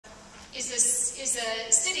is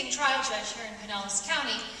a sitting trial judge here in Pinellas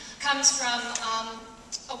County, comes from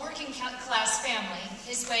a working class family.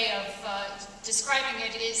 His way of describing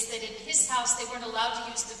it is that in his house they weren't allowed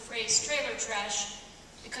to use the phrase trailer trash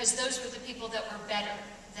because those were the people that were better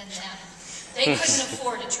than them. They couldn't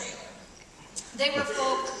afford a trailer. They were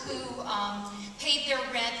folk who paid their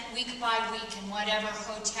rent week by week in whatever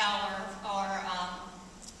hotel or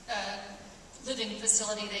living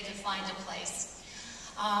facility they could find a place.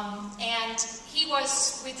 And he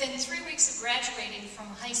was within 3 weeks of graduating from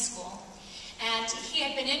high school, and he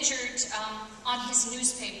had been injured on his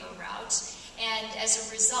newspaper route, and as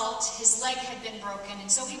a result, his leg had been broken,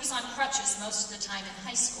 and so he was on crutches most of the time in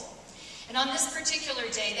high school. And on this particular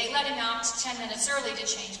day, they let him out 10 minutes early to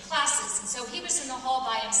change classes, and so he was in the hall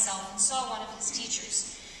by himself and saw one of his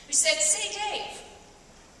teachers who said, "Say, Dave,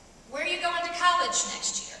 where are you going to college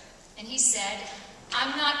next year?" And he said,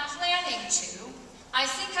 "I'm not planning to. I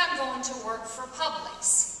think I'm going to work for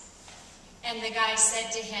Publix." And the guy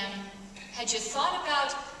said to him, "Had you thought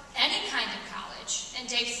about any kind of college?" And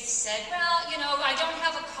Dave said, "Well, you know, I don't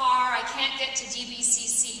have a car. I can't get to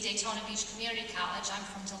DBCC, Daytona Beach Community College. I'm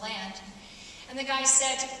from DeLand." And the guy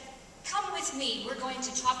said, "Come with me. We're going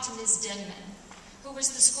to talk to Ms. Denman, who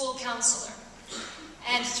was the school counselor."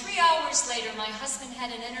 And 3 hours later, my husband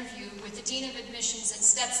had an interview with the Dean of Admissions at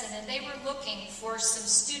Stetson, and they were looking for some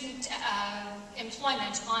student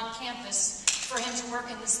employment on campus for him to work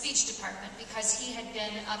in the speech department because he had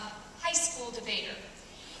been a high school debater.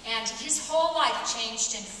 And his whole life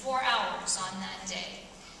changed in 4 hours on that day.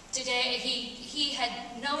 Today, he had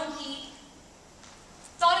known, he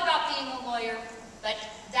thought about being a lawyer, but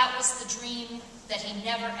that was the dream that he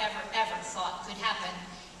never, ever, ever thought could happen.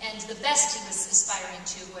 And the best he was aspiring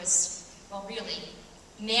to was, well, really,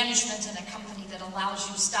 management in a company that allows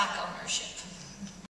you stock ownership.